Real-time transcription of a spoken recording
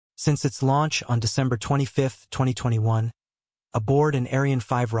Since its launch on December 25, 2021, aboard an Ariane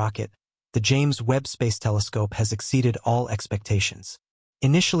 5 rocket, the James Webb Space Telescope has exceeded all expectations.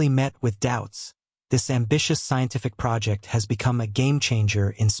 Initially met with doubts, this ambitious scientific project has become a game-changer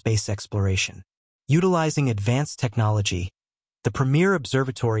in space exploration. Utilizing advanced technology, the premier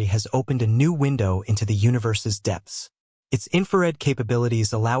observatory has opened a new window into the universe's depths. Its infrared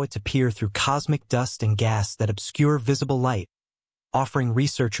capabilities allow it to peer through cosmic dust and gas that obscure visible light, offering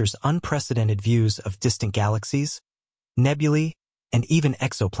researchers unprecedented views of distant galaxies, nebulae, and even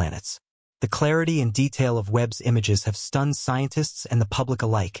exoplanets. The clarity and detail of Webb's images have stunned scientists and the public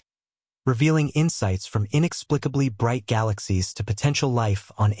alike, revealing insights from inexplicably bright galaxies to potential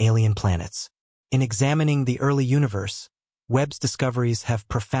life on alien planets. In examining the early universe, Webb's discoveries have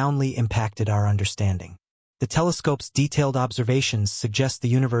profoundly impacted our understanding. The telescope's detailed observations suggest the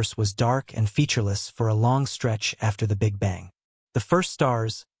universe was dark and featureless for a long stretch after the Big Bang. The first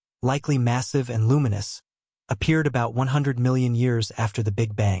stars, likely massive and luminous, appeared about 100 million years after the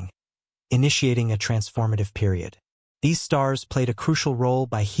Big Bang, initiating a transformative period. These stars played a crucial role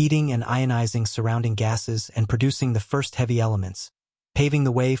by heating and ionizing surrounding gases and producing the first heavy elements, paving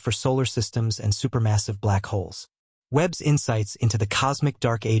the way for solar systems and supermassive black holes. Webb's insights into the cosmic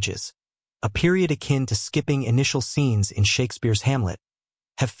dark ages, a period akin to skipping initial scenes in Shakespeare's Hamlet,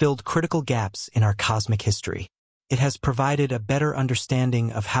 have filled critical gaps in our cosmic history. It has provided a better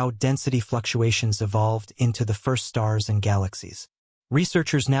understanding of how density fluctuations evolved into the first stars and galaxies.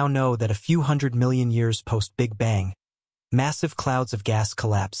 Researchers now know that a few 100 million years post-Big Bang, massive clouds of gas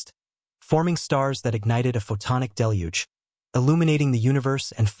collapsed, forming stars that ignited a photonic deluge, illuminating the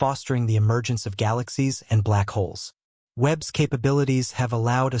universe and fostering the emergence of galaxies and black holes. Webb's capabilities have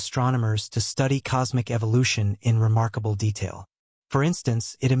allowed astronomers to study cosmic evolution in remarkable detail. For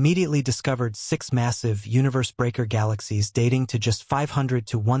instance, it immediately discovered 6 massive universe-breaker galaxies dating to just 500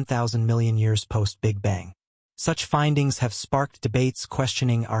 to 1,000 million years post-Big Bang. Such findings have sparked debates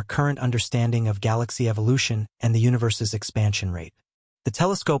questioning our current understanding of galaxy evolution and the universe's expansion rate. The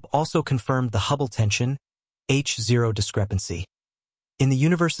telescope also confirmed the Hubble tension, H0 discrepancy, in the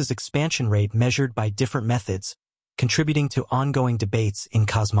universe's expansion rate measured by different methods, contributing to ongoing debates in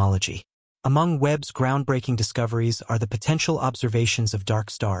cosmology. Among Webb's groundbreaking discoveries are the potential observations of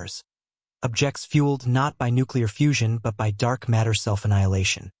dark stars, objects fueled not by nuclear fusion but by dark matter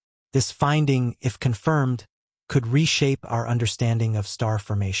self-annihilation. This finding, if confirmed, could reshape our understanding of star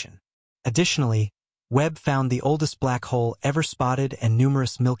formation. Additionally, Webb found the oldest black hole ever spotted and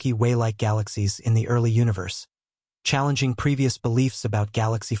numerous Milky Way-like galaxies in the early universe, challenging previous beliefs about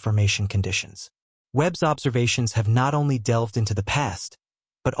galaxy formation conditions. Webb's observations have not only delved into the past,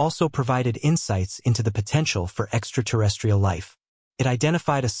 but also provided insights into the potential for extraterrestrial life. It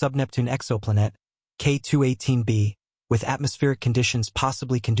identified a subneptune exoplanet, K218b, with atmospheric conditions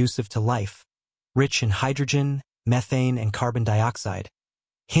possibly conducive to life, rich in hydrogen, methane, and carbon dioxide,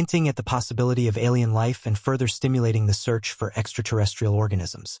 hinting at the possibility of alien life and further stimulating the search for extraterrestrial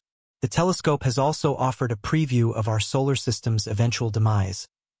organisms. The telescope has also offered a preview of our solar system's eventual demise,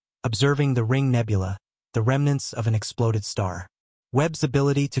 observing the Ring Nebula, the remnants of an exploded star. Webb's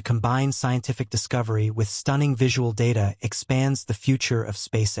ability to combine scientific discovery with stunning visual data expands the future of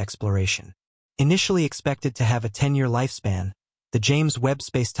space exploration. Initially expected to have a 10-year lifespan, the James Webb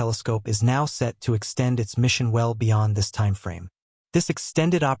Space Telescope is now set to extend its mission well beyond this time frame. This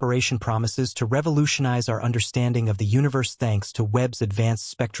extended operation promises to revolutionize our understanding of the universe thanks to Webb's advanced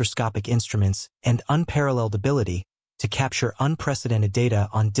spectroscopic instruments and unparalleled ability to capture unprecedented data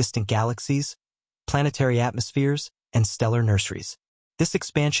on distant galaxies, planetary atmospheres, and stellar nurseries. This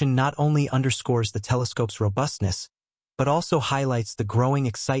expansion not only underscores the telescope's robustness, but also highlights the growing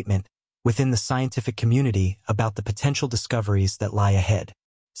excitement within the scientific community about the potential discoveries that lie ahead.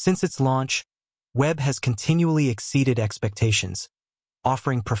 Since its launch, Webb has continually exceeded expectations,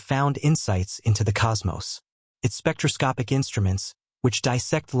 offering profound insights into the cosmos. Its spectroscopic instruments, which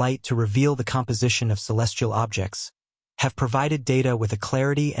dissect light to reveal the composition of celestial objects, have provided data with a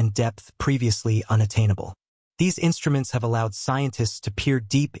clarity and depth previously unattainable. These instruments have allowed scientists to peer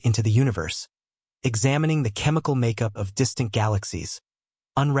deep into the universe, examining the chemical makeup of distant galaxies,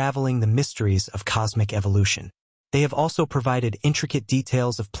 unraveling the mysteries of cosmic evolution. They have also provided intricate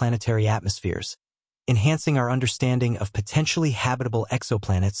details of planetary atmospheres, enhancing our understanding of potentially habitable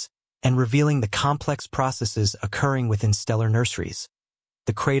exoplanets and revealing the complex processes occurring within stellar nurseries,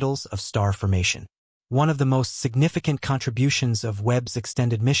 the cradles of star formation. One of the most significant contributions of Webb's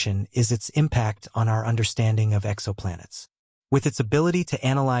extended mission is its impact on our understanding of exoplanets. With its ability to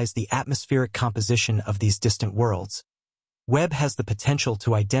analyze the atmospheric composition of these distant worlds, Webb has the potential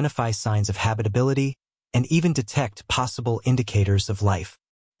to identify signs of habitability and even detect possible indicators of life.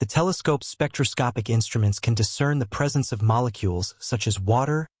 The telescope's spectroscopic instruments can discern the presence of molecules such as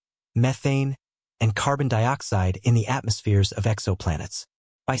water, methane, and carbon dioxide in the atmospheres of exoplanets.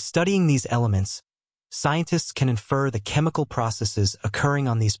 By studying these elements, scientists can infer the chemical processes occurring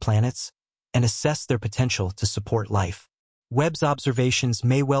on these planets and assess their potential to support life. Webb's observations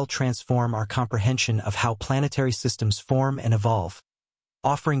may well transform our comprehension of how planetary systems form and evolve,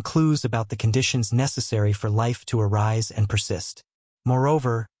 offering clues about the conditions necessary for life to arise and persist.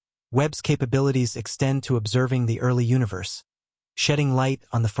 Moreover, Webb's capabilities extend to observing the early universe, shedding light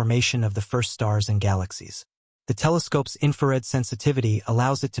on the formation of the first stars and galaxies. The telescope's infrared sensitivity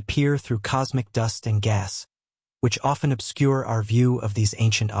allows it to peer through cosmic dust and gas, which often obscure our view of these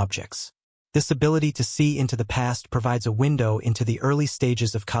ancient objects. This ability to see into the past provides a window into the early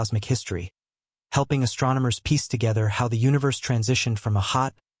stages of cosmic history, helping astronomers piece together how the universe transitioned from a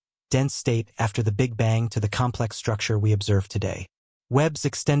hot, dense state after the Big Bang to the complex structure we observe today. Webb's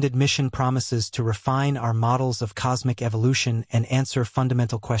extended mission promises to refine our models of cosmic evolution and answer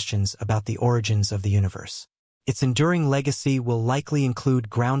fundamental questions about the origins of the universe. Its enduring legacy will likely include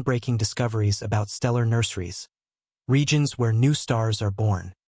groundbreaking discoveries about stellar nurseries, regions where new stars are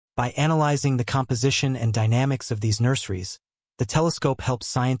born. By analyzing the composition and dynamics of these nurseries, the telescope helps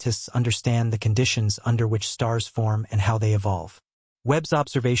scientists understand the conditions under which stars form and how they evolve. Webb's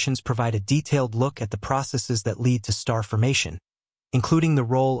observations provide a detailed look at the processes that lead to star formation, including the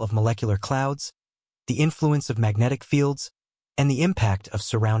role of molecular clouds, the influence of magnetic fields, and the impact of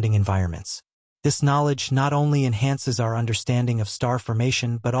surrounding environments. This knowledge not only enhances our understanding of star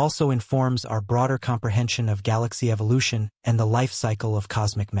formation but also informs our broader comprehension of galaxy evolution and the life cycle of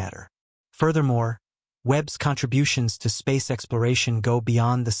cosmic matter. Furthermore, Webb's contributions to space exploration go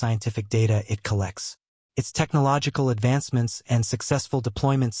beyond the scientific data it collects. Its technological advancements and successful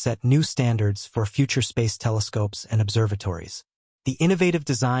deployment set new standards for future space telescopes and observatories. The innovative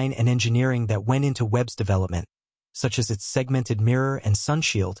design and engineering that went into Webb's development, such as its segmented mirror and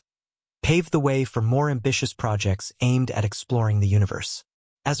sunshield, paved the way for more ambitious projects aimed at exploring the universe.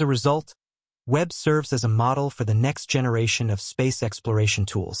 As a result, Webb serves as a model for the next generation of space exploration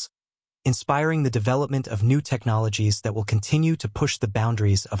tools, inspiring the development of new technologies that will continue to push the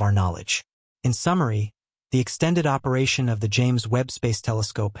boundaries of our knowledge. In summary, the extended operation of the James Webb Space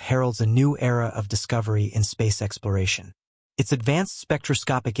Telescope heralds a new era of discovery in space exploration. Its advanced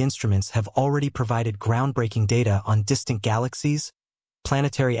spectroscopic instruments have already provided groundbreaking data on distant galaxies,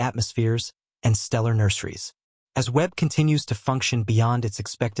 planetary atmospheres, and stellar nurseries. As Webb continues to function beyond its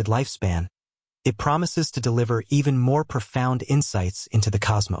expected lifespan, it promises to deliver even more profound insights into the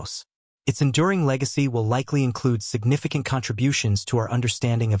cosmos. Its enduring legacy will likely include significant contributions to our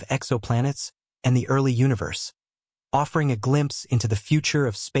understanding of exoplanets and the early universe, offering a glimpse into the future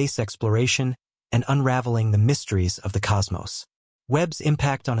of space exploration and unraveling the mysteries of the cosmos. Webb's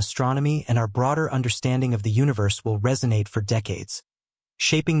impact on astronomy and our broader understanding of the universe will resonate for decades,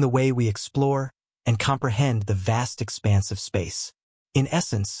 shaping the way we explore and comprehend the vast expanse of space. In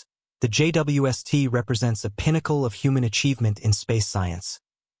essence, the JWST represents a pinnacle of human achievement in space science,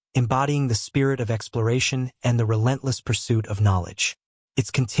 embodying the spirit of exploration and the relentless pursuit of knowledge. Its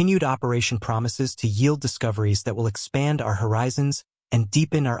continued operation promises to yield discoveries that will expand our horizons and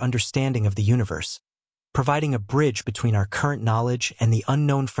deepen our understanding of the universe, providing a bridge between our current knowledge and the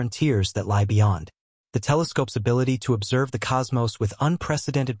unknown frontiers that lie beyond. The telescope's ability to observe the cosmos with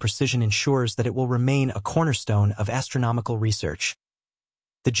unprecedented precision ensures that it will remain a cornerstone of astronomical research.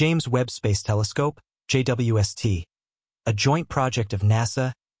 The James Webb Space Telescope, JWST, a joint project of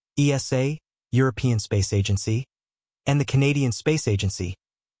NASA, ESA, European Space Agency, and the Canadian Space Agency,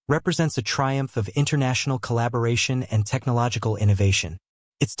 represents a triumph of international collaboration and technological innovation.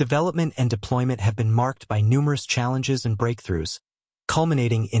 Its development and deployment have been marked by numerous challenges and breakthroughs,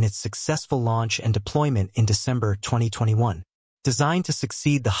 culminating in its successful launch and deployment in December 2021. Designed to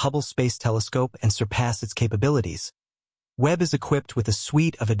succeed the Hubble Space Telescope and surpass its capabilities, Webb is equipped with a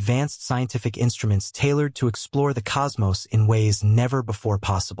suite of advanced scientific instruments tailored to explore the cosmos in ways never before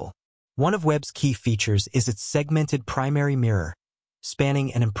possible. One of Webb's key features is its segmented primary mirror,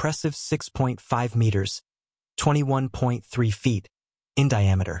 spanning an impressive 6.5 meters, 21.3 feet, in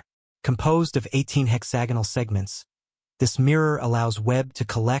diameter. Composed of 18 hexagonal segments, this mirror allows Webb to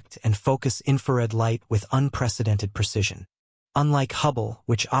collect and focus infrared light with unprecedented precision. Unlike Hubble,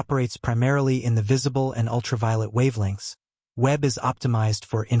 which operates primarily in the visible and ultraviolet wavelengths, Webb is optimized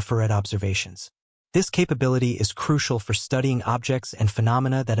for infrared observations. This capability is crucial for studying objects and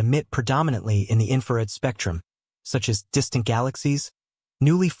phenomena that emit predominantly in the infrared spectrum, such as distant galaxies,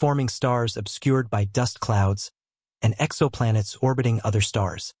 newly forming stars obscured by dust clouds, and exoplanets orbiting other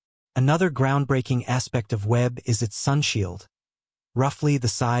stars. Another groundbreaking aspect of Webb is its sunshield, roughly the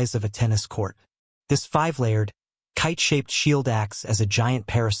size of a tennis court. This 5-layered, kite-shaped shield acts as a giant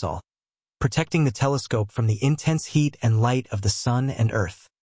parasol, protecting the telescope from the intense heat and light of the Sun and Earth.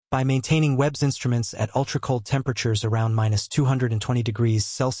 By maintaining Webb's instruments at ultra-cold temperatures around -220 degrees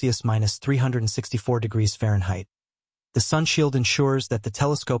Celsius -364 degrees Fahrenheit, the sun shield ensures that the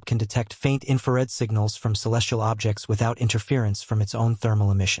telescope can detect faint infrared signals from celestial objects without interference from its own thermal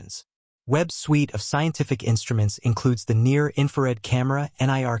emissions. Webb's suite of scientific instruments includes the Near-Infrared Camera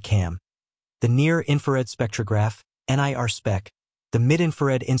 (NIR-CAM), the Near-Infrared Spectrograph (NIR-SPEC), the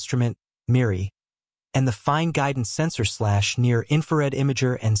Mid-Infrared Instrument (MIRI), and the Fine Guidance Sensor/Near-Infrared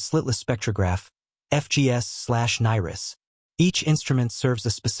Imager and Slitless Spectrograph (FGS/NIRIS). Each instrument serves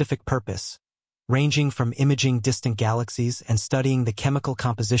a specific purpose, ranging from imaging distant galaxies and studying the chemical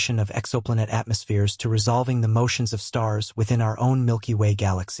composition of exoplanet atmospheres to resolving the motions of stars within our own Milky Way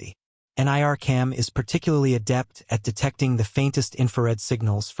galaxy. NIR-CAM is particularly adept at detecting the faintest infrared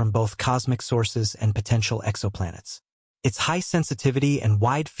signals from both cosmic sources and potential exoplanets. Its high sensitivity and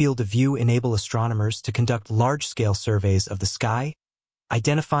wide field of view enable astronomers to conduct large-scale surveys of the sky,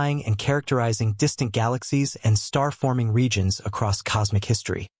 identifying and characterizing distant galaxies and star-forming regions across cosmic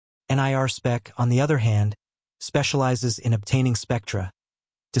history. NIR-SPEC, on the other hand, specializes in obtaining spectra,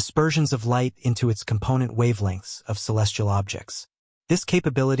 dispersions of light into its component wavelengths of celestial objects. This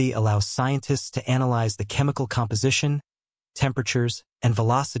capability allows scientists to analyze the chemical composition, temperatures, and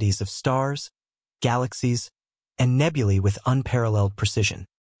velocities of stars, galaxies, and nebulae with unparalleled precision.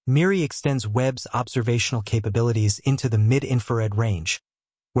 MIRI extends Webb's observational capabilities into the mid-infrared range,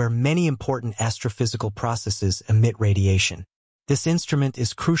 where many important astrophysical processes emit radiation. This instrument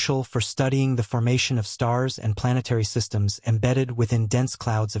is crucial for studying the formation of stars and planetary systems embedded within dense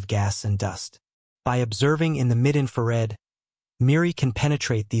clouds of gas and dust. By observing in the mid-infrared, MIRI can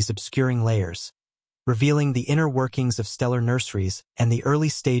penetrate these obscuring layers, revealing the inner workings of stellar nurseries and the early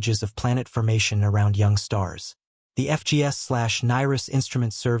stages of planet formation around young stars. The FGS/NIRIS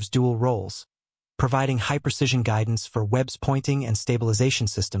instrument serves dual roles, providing high-precision guidance for Webb's pointing and stabilization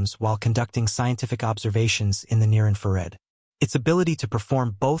systems while conducting scientific observations in the near-infrared. Its ability to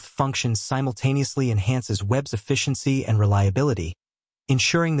perform both functions simultaneously enhances Webb's efficiency and reliability,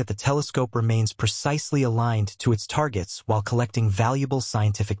 ensuring that the telescope remains precisely aligned to its targets while collecting valuable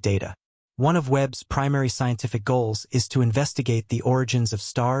scientific data. One of Webb's primary scientific goals is to investigate the origins of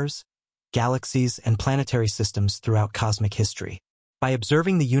stars, galaxies, and planetary systems throughout cosmic history. By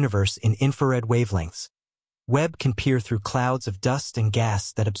observing the universe in infrared wavelengths, Webb can peer through clouds of dust and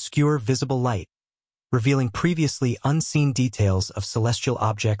gas that obscure visible light, revealing previously unseen details of celestial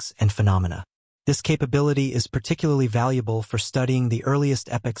objects and phenomena. This capability is particularly valuable for studying the earliest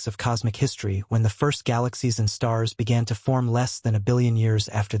epochs of cosmic history when the first galaxies and stars began to form less than 1 billion years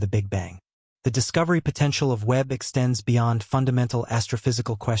after the Big Bang. The discovery potential of Webb extends beyond fundamental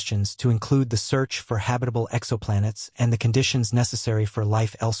astrophysical questions to include the search for habitable exoplanets and the conditions necessary for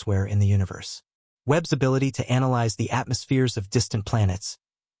life elsewhere in the universe. Webb's ability to analyze the atmospheres of distant planets,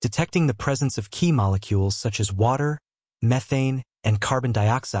 detecting the presence of key molecules such as water, methane, and carbon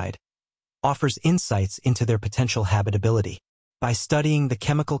dioxide, offers insights into their potential habitability. By studying the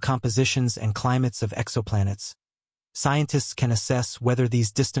chemical compositions and climates of exoplanets, scientists can assess whether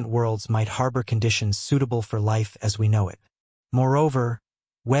these distant worlds might harbor conditions suitable for life as we know it. Moreover,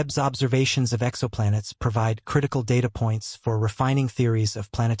 Webb's observations of exoplanets provide critical data points for refining theories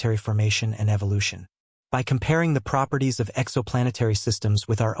of planetary formation and evolution. By comparing the properties of exoplanetary systems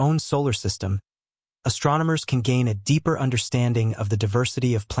with our own solar system, astronomers can gain a deeper understanding of the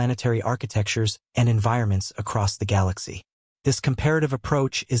diversity of planetary architectures and environments across the galaxy. This comparative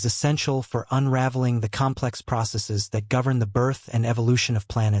approach is essential for unraveling the complex processes that govern the birth and evolution of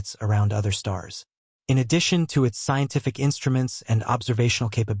planets around other stars. In addition to its scientific instruments and observational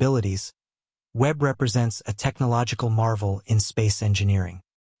capabilities, Webb represents a technological marvel in space engineering.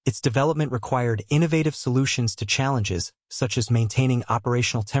 Its development required innovative solutions to challenges such as maintaining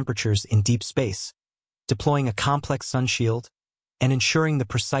operational temperatures in deep space, deploying a complex sun shield, and ensuring the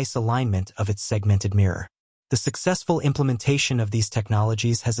precise alignment of its segmented mirror. The successful implementation of these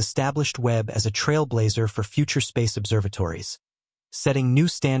technologies has established Webb as a trailblazer for future space observatories, setting new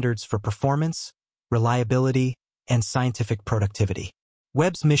standards for performance, reliability, and scientific productivity.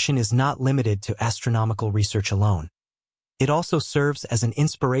 Webb's mission is not limited to astronomical research alone. It also serves as an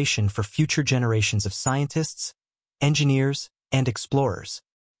inspiration for future generations of scientists, engineers, and explorers.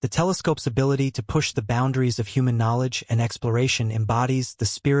 The telescope's ability to push the boundaries of human knowledge and exploration embodies the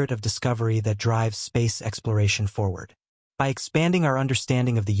spirit of discovery that drives space exploration forward. By expanding our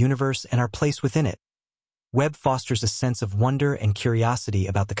understanding of the universe and our place within it, Webb fosters a sense of wonder and curiosity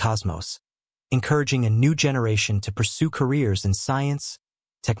about the cosmos, encouraging a new generation to pursue careers in science,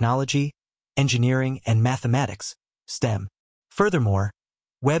 technology, engineering, and mathematics, STEM. Furthermore,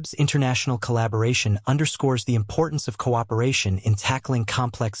 Webb's international collaboration underscores the importance of cooperation in tackling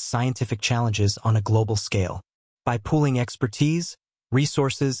complex scientific challenges on a global scale. By pooling expertise,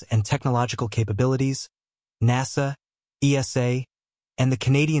 resources, and technological capabilities, NASA, ESA, and the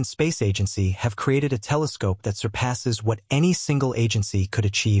Canadian Space Agency have created a telescope that surpasses what any single agency could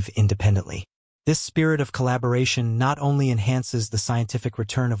achieve independently. This spirit of collaboration not only enhances the scientific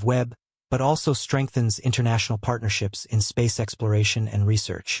return of Webb, but also strengthens international partnerships in space exploration and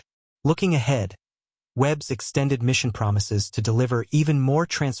research. Looking ahead, Webb's extended mission promises to deliver even more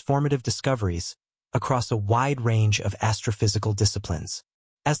transformative discoveries across a wide range of astrophysical disciplines.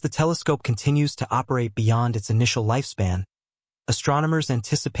 As the telescope continues to operate beyond its initial lifespan, astronomers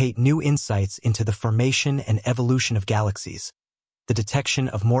anticipate new insights into the formation and evolution of galaxies, the detection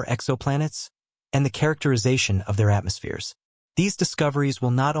of more exoplanets, and the characterization of their atmospheres. These discoveries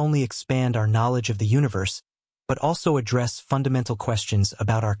will not only expand our knowledge of the universe, but also address fundamental questions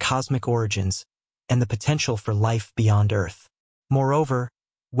about our cosmic origins and the potential for life beyond Earth. Moreover,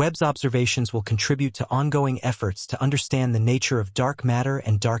 Webb's observations will contribute to ongoing efforts to understand the nature of dark matter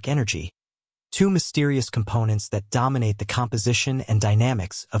and dark energy, two mysterious components that dominate the composition and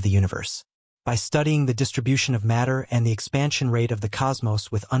dynamics of the universe. By studying the distribution of matter and the expansion rate of the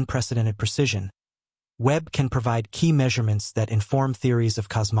cosmos with unprecedented precision, Webb can provide key measurements that inform theories of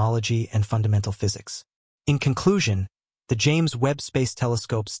cosmology and fundamental physics. In conclusion, the James Webb Space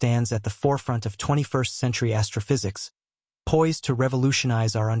Telescope stands at the forefront of 21st century astrophysics, poised to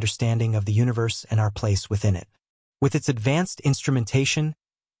revolutionize our understanding of the universe and our place within it. With its advanced instrumentation,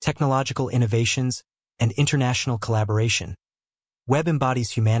 technological innovations, and international collaboration, Webb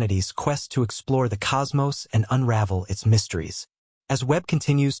embodies humanity's quest to explore the cosmos and unravel its mysteries. As Webb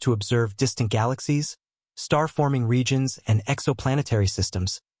continues to observe distant galaxies, star-forming regions, and exoplanetary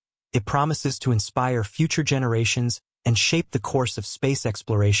systems, it promises to inspire future generations and shape the course of space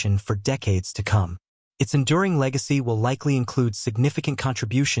exploration for decades to come. Its enduring legacy will likely include significant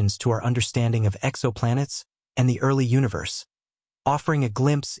contributions to our understanding of exoplanets and the early universe, offering a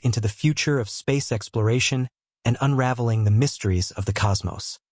glimpse into the future of space exploration and unraveling the mysteries of the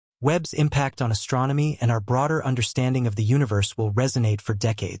cosmos. Webb's impact on astronomy and our broader understanding of the universe will resonate for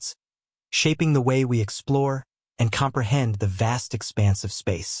decades, shaping the way we explore and comprehend the vast expanse of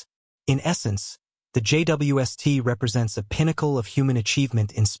space. In essence, the JWST represents a pinnacle of human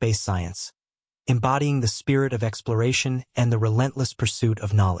achievement in space science, embodying the spirit of exploration and the relentless pursuit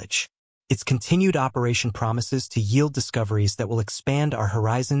of knowledge. Its continued operation promises to yield discoveries that will expand our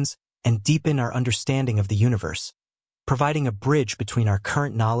horizons and deepen our understanding of the universe, providing a bridge between our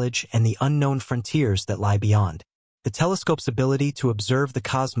current knowledge and the unknown frontiers that lie beyond. The telescope's ability to observe the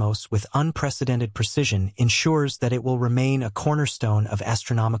cosmos with unprecedented precision ensures that it will remain a cornerstone of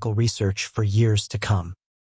astronomical research for years to come.